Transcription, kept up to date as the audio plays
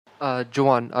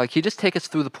Jawan, can you just take us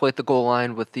through the play at the goal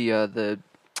line with the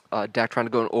Dak trying to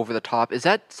go over the top? Is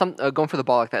that going for the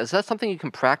ball like that? Is that something you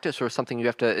can practice, or something you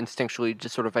have to instinctually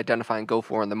just sort of identify and go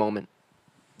for in the moment?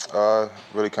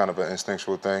 Really kind of an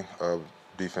instinctual thing.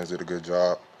 Defense did a good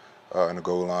job in the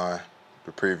goal line,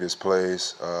 the previous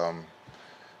plays.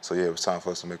 So yeah, it was time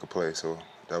for us to make a play. So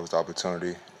that was the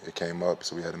opportunity. It came up,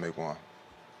 so we had to make one.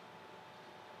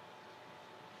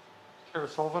 Chair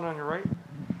Sullivan on your right.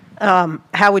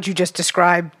 How would you just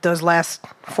describe those last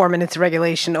 4 minutes of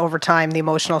regulation, overtime, the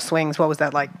emotional swings? What was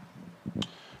that like?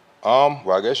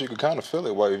 Well, I guess you could kind of feel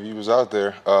it while you was out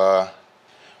there. But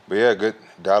yeah, good.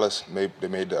 Dallas made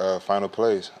the final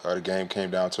plays. The game came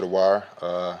down to the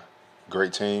wire.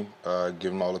 Great team.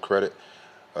 Give them all the credit.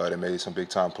 They made some big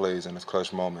time plays in those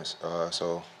clutch moments.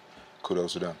 So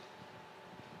kudos to them.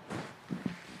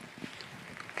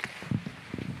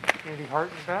 Andy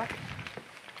Hart is back.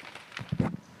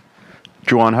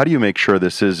 Juwan, how do you make sure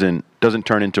this doesn't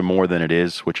turn into more than it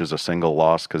is, which is a single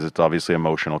loss, because it's obviously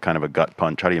emotional, kind of a gut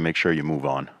punch? How do you make sure you move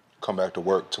on? Come back to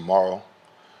work tomorrow,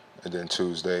 and then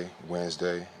Tuesday,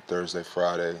 Wednesday, Thursday,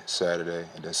 Friday, Saturday,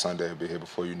 and then Sunday will be here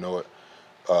before you know it.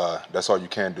 That's all you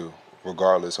can do,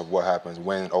 regardless of what happens,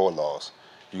 win or loss.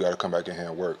 You got to come back in here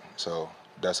and work. So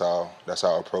that's our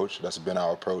approach. That's been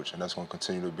our approach, and that's going to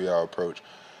continue to be our approach.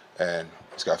 And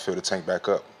just got to fill the tank back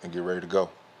up and get ready to go.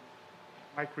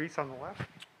 Mike Reese on the left.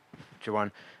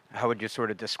 Jawan, how would you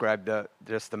sort of describe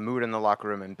just the mood in the locker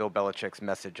room and Bill Belichick's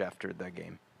message after the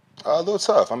game? A little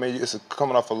tough. I mean, it's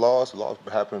coming off a loss. The loss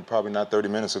happened probably not 30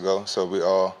 minutes ago, so we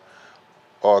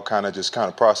all kind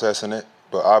of processing it.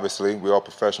 But obviously, we're all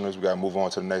professionals. We got to move on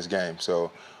to the next game.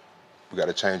 So we got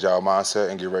to change our mindset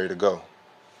and get ready to go.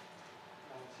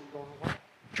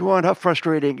 Juwan, how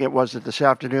frustrating it was this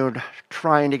afternoon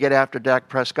trying to get after Dak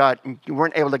Prescott. You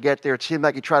weren't able to get there. It seemed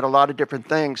like he tried a lot of different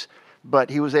things, but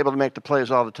he was able to make the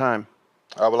plays all the time.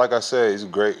 But like I said, he's a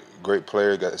great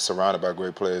player. Got surrounded by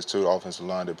great players too. The offensive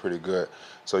line did pretty good.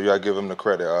 So you got to give him the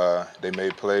credit. They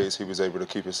made plays. He was able to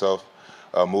keep himself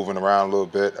moving around a little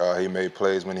bit. He made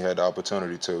plays when he had the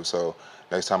opportunity to. So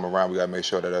next time around, we got to make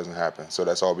sure that doesn't happen. So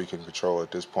that's all we can control at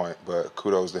this point. But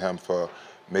kudos to him for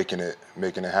making it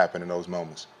happen in those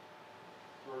moments.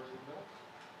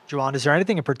 Juwan, is there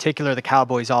anything in particular the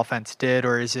Cowboys offense did,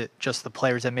 or is it just the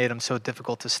players that made them so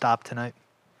difficult to stop tonight?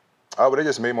 But they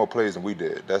just made more plays than we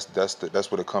did. That's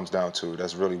what it comes down to.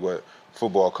 That's really what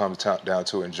football comes down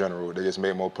to in general. They just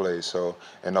made more plays. So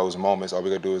in those moments, all we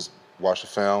got to do is watch the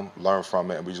film, learn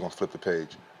from it, and we're just going to flip the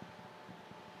page.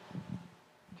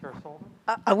 Chair Sullivan.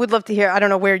 I would love to hear, I don't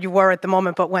know where you were at the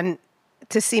moment, but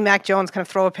to see Mac Jones kind of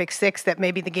throw a pick six that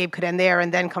maybe the game could end there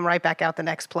and then come right back out the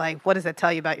next play. What does that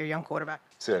tell you about your young quarterback?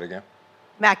 Say that again.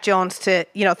 Mac Jones to,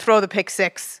 throw the pick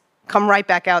six, come right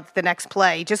back out the next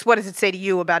play. Just what does it say to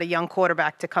you about a young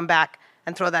quarterback to come back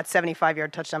and throw that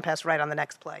 75-yard touchdown pass right on the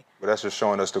next play? But that's just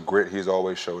showing us the grit he's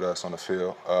always showed us on the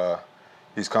field.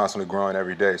 He's constantly growing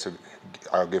every day, so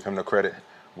I'll give him the credit.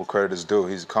 What credit is due.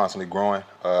 He's constantly growing.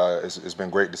 It's been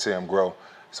great to see him grow.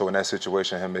 So in that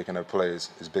situation, him making that play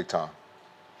is big time.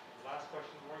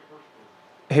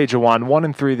 Hey, Jawan,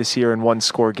 1-3 this year in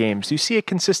one-score games. Do you see a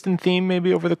consistent theme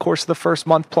maybe over the course of the first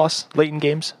month plus, late in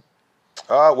games?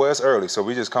 Well, it's early, so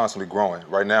we just constantly growing.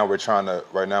 Right now, we just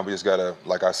got to,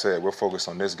 like I said, we're focused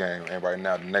on this game, and right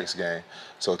now, the next game.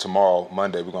 So tomorrow,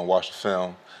 Monday, we're going to watch the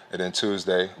film, and then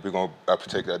Tuesday, we're going to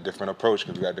take a different approach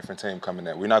because we got a different team coming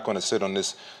in. We're not going to sit on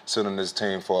this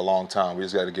team for a long time. We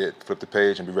just got to flip the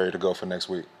page and be ready to go for next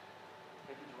week.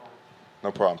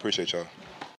 No problem. Appreciate y'all.